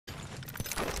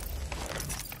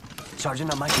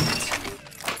Charging on my shields.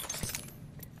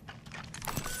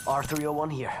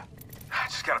 R301 here. I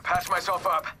just gotta patch myself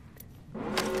up.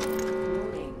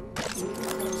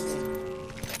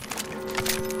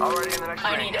 Already in the next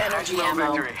I ring. need energy Slow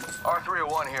ammo. victory.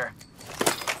 R301 here.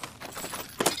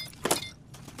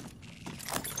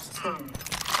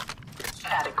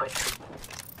 Adequate.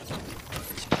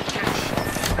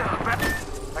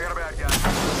 I got a bad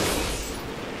guy.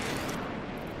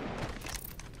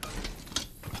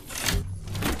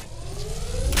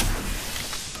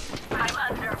 I'm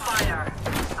under fire.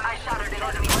 I shattered an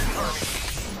enemy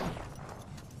window.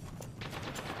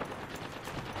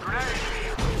 Grenade!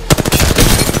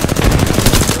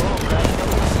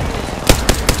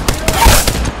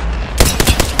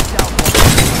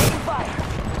 Fire!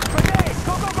 Grenades!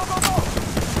 Go, go, go, go, go!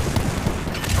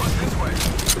 Goes this way.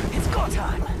 It's go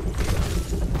time!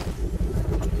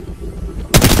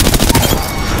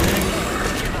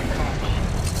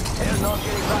 They're not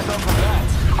getting back up from that.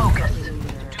 Focus.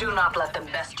 Do not let them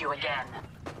best you again.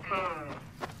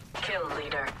 Kill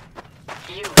leader.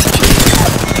 You.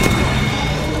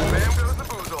 Bam goes the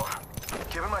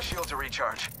boozle. Giving my shield to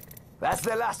recharge. That's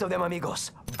the last of them,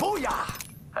 amigos. Booyah!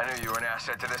 I knew you were an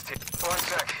asset to this team. One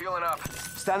sec, healing up.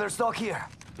 Standard stock here.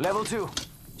 Level 2.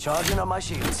 Charging on my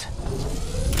shields.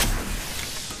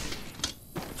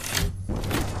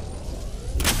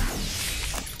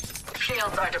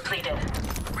 Shields are depleted.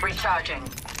 Recharging.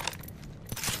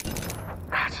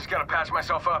 I just gotta patch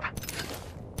myself up.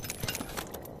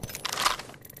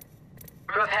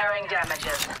 Repairing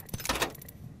damages.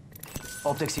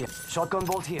 Optics here. Shotgun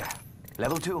bolt here.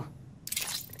 Level 2.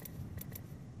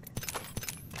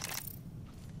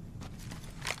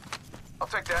 I'll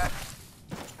take that.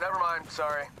 Never mind,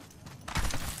 sorry.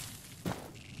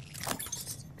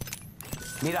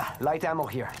 Mira, light ammo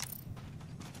here.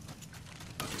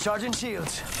 Charging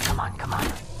shields. Come on, come on.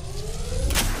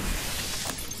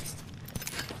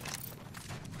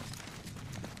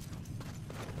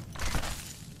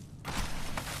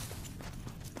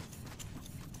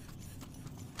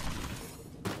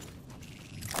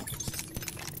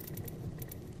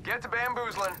 Get to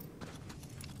bamboozling.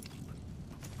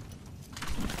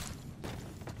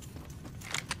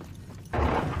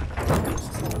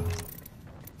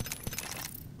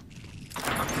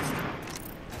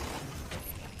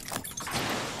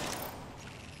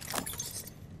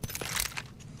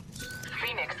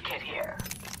 Phoenix kit here.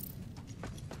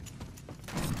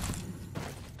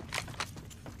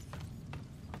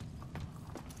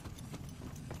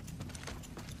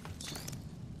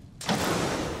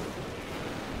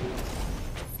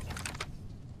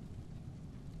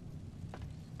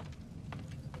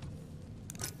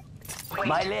 Wait,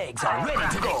 My legs I are have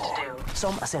ready to go. crafting to do.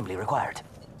 Some assembly required.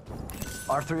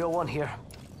 R301 here.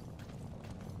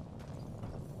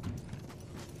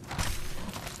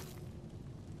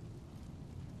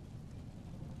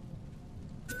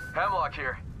 Hemlock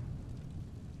here.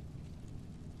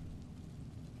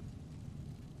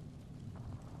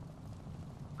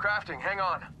 Crafting, hang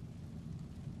on.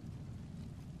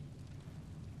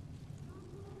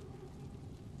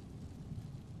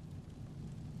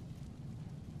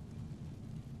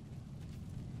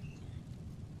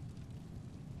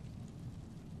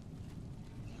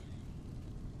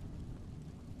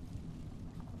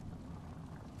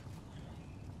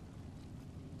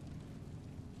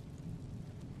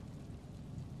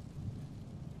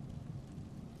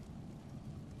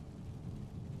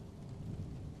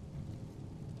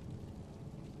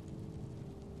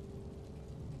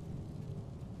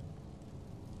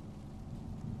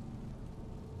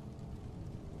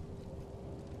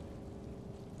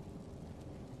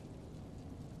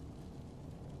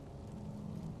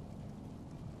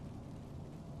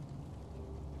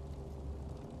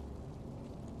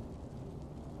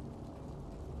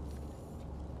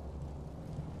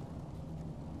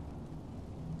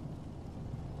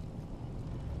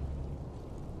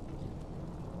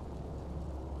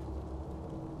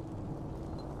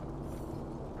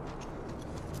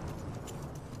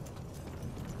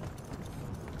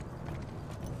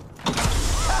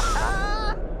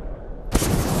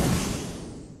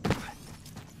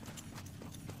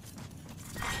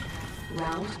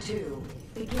 Round 2.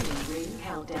 Beginning ring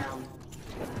countdown.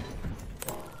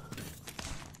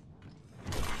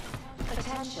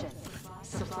 Attention.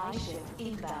 Supply ship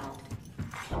inbound.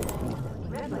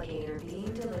 Replicator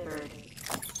being delivered.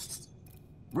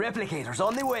 Replicators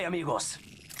on the way, amigos.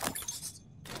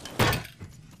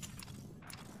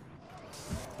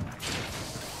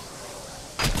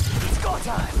 It's go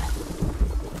time.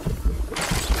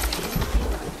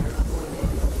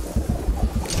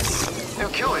 New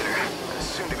kill leader.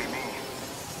 Soon to be me.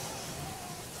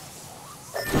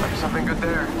 Something good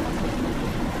there.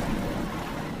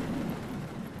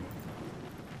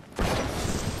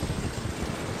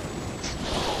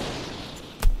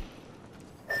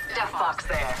 Death box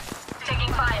there.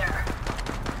 Taking fire.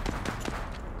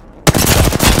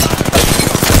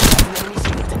 Enemy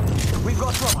shield. We've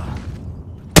got trouble.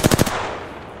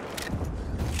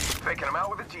 Faking him out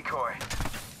with a decoy.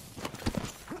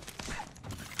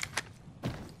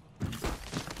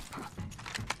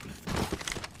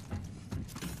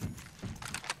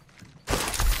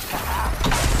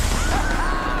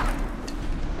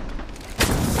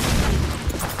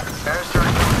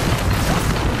 Airstrike.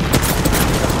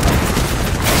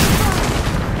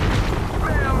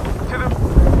 Bam! To the...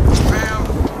 Bam!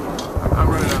 I'm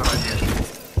running out of ideas.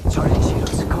 Charging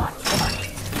shields. Come on. Come on.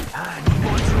 I need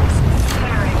more tools.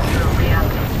 Clearing through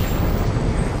reality.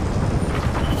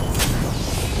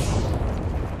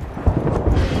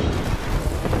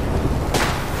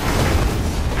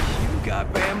 You got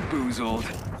bamboozled.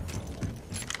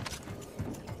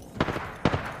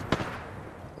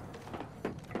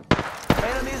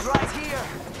 Enemies right here.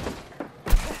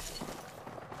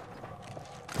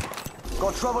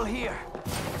 Got trouble here.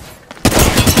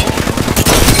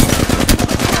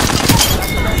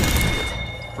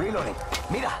 Reloading.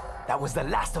 Mira, that was the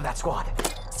last of that squad.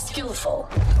 Skillful.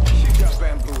 She got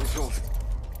bamboozled.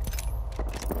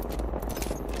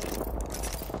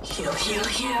 Heal, heal,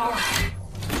 heal.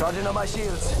 Charging on my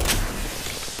shields.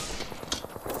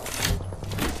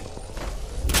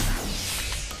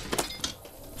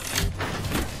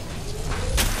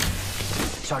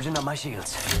 Charging on my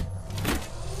shields.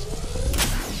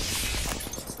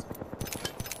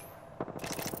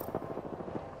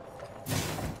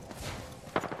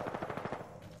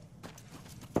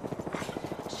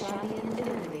 Champion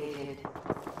eliminated.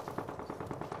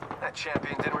 That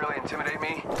champion didn't really intimidate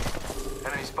me.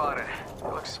 Enemy spotted. It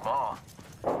looks small.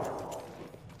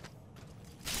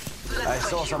 I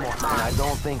saw someone, and I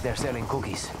don't think they're selling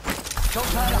cookies. Don't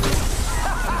try to...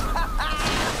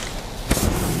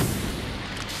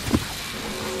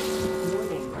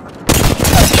 Warning.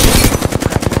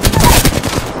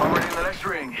 Already in the next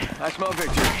ring. I smell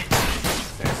victory.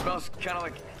 It smells kind of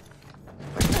like...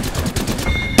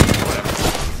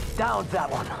 Down that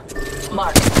one.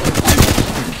 Mark.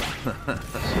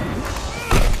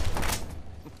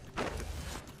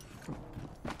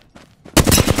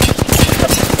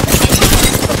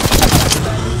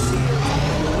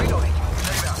 Reloading.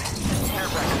 Check it out. Care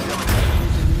package coming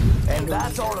And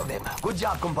that's all of them. Good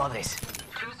job, compadres.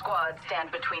 2 squads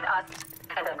stand between us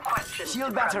and unquestioned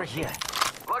Shield battery here. in.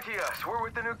 Lucky us. We're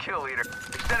with the new kill leader.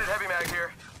 Extended heavy mag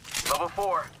here. Level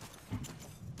 4.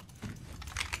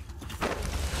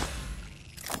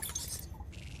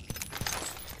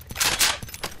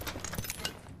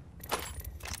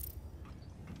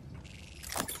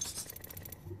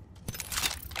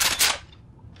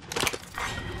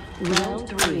 Round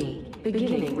 3.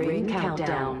 Beginning ring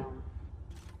countdown.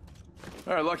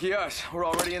 All right, lucky us. We're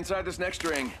already inside this next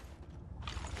ring.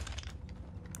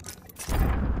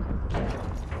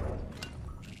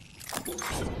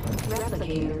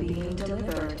 Replicator being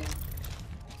delivered.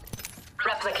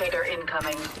 Replicator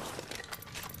incoming.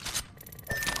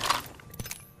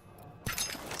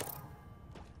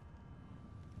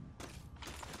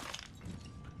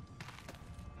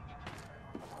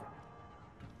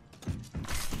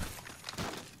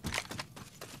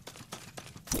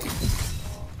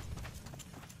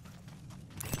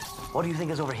 What do you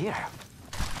think is over here?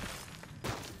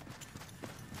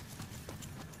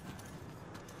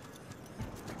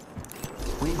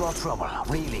 We got trouble.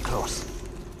 Really close.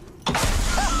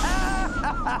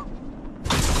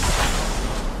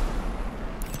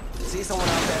 See someone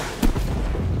out there?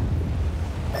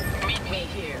 Meet me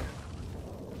here.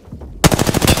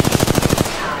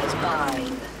 Eyes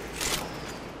bind.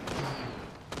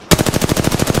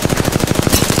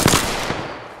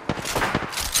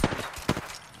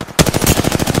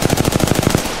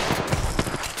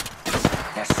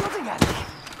 They're shooting at me.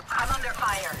 I'm under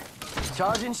fire.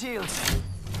 Charging shields.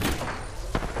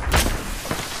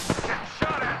 Get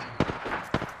shot at!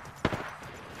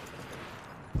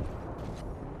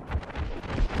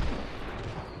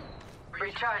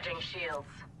 Recharging shields.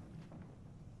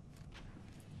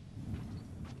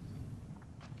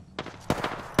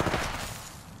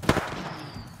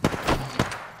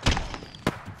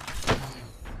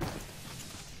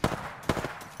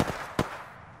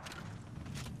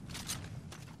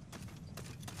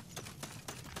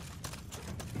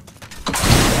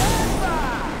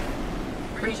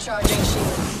 Recharging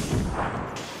shields.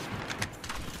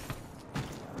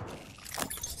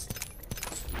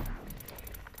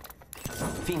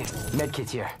 Phoenix, medkit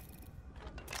here.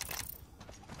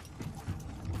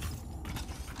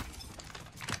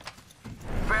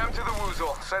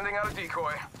 Weasel, sending out a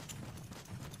decoy.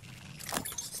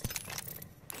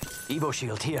 Evo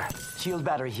shield here. Shield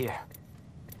battery here.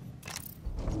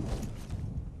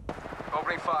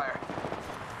 Opening fire.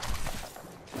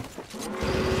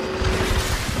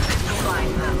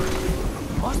 Find them.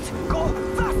 Must go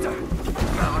faster!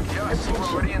 Not lucky us. We're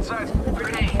already inside.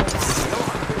 Grenade. No,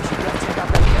 she gotta check out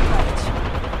that care package.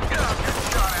 Get up, get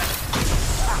shot at.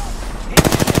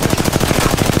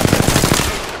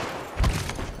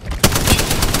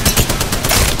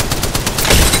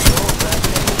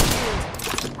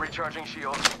 Recharging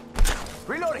shield.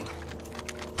 Reloading!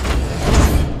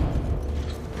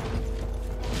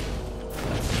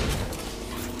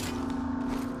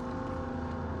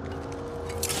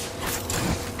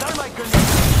 Thermite grenade!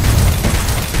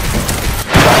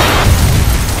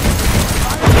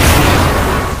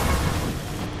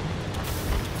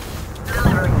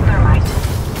 Delivering thermite.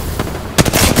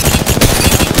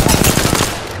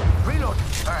 Reload!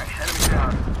 Alright, enemy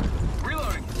down.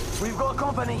 Reloading. We've got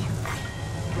company!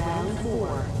 Round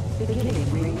 4.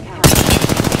 Beginning ring countdown.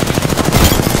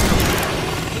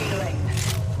 Healing.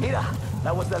 Mira,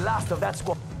 that was the last of that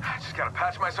squad. I just gotta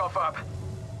patch myself up.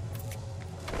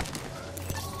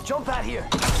 Jump pad here!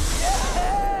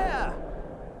 Yeah!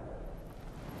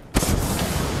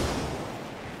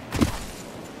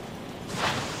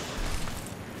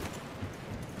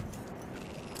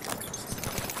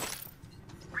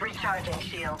 Recharging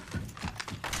shields.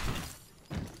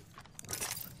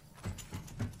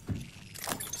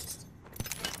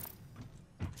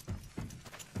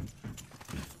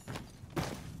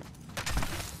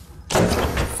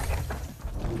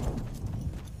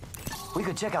 We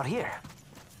could check out here.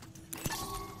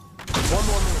 One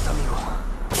more minute, amigo.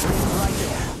 Right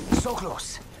there. So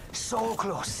close. So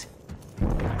close.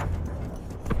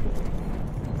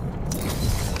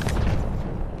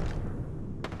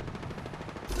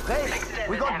 Hey,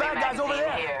 we got bad guys over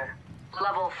there. Here.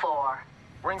 Level 4.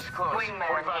 Ring's close. Wingman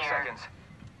 45 here. seconds.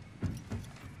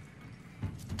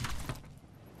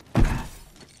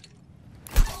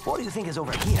 What do you think is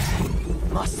over here?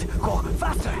 Must go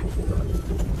faster.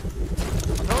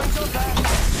 Throwing jump pad.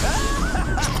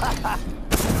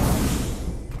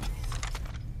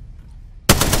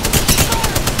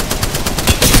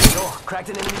 No, cracked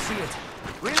an enemy shield.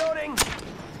 Reloading.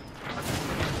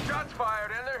 Shots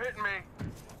fired and they're hitting me.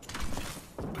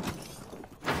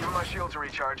 Give my shield to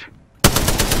recharge.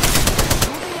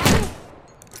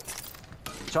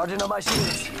 Charging on my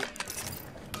shields.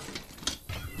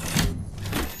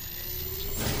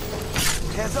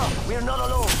 Heads up, we're not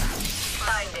alone.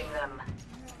 Finding them.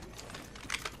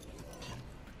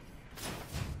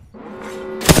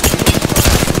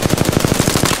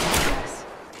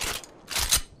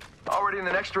 Already in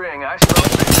the next ring. I smell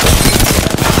it.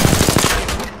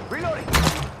 Reloading.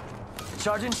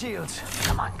 Charging shields.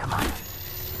 Come on, come on.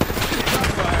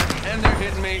 Shots fired, and they're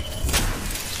hitting me.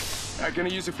 I'm gonna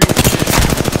use a few.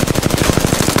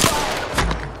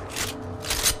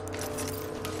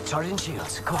 Charging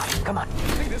shields. Come on, come on. I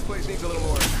think this place needs a little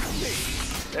more.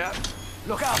 Yeah.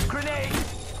 Look out, grenade!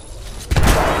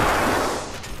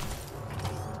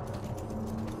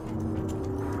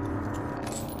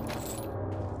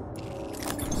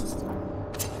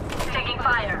 Taking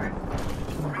fire.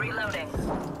 Reloading.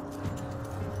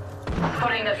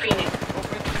 Putting the Phoenix.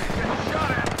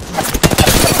 Shot at.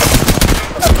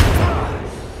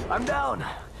 I'm down.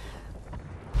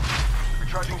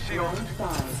 Recharging shield. Round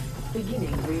 5.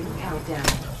 Beginning ring countdown.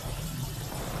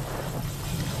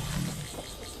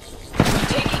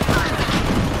 Taking fire.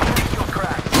 Shield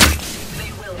cracked.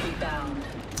 They will be bound.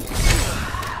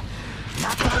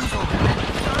 Not guns open.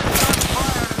 Shots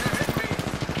fired and they're hitting me.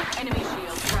 Enemy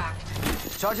shield cracked.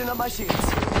 Charging up my shields.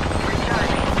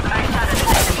 Recharging. I started an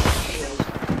enemy shield.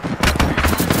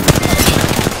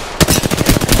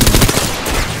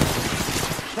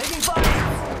 Taking fire!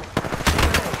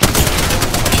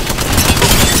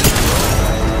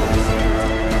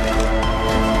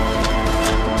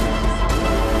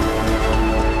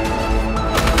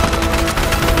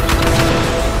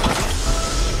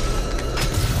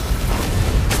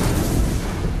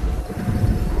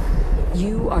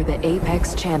 You are the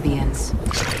Apex Champions.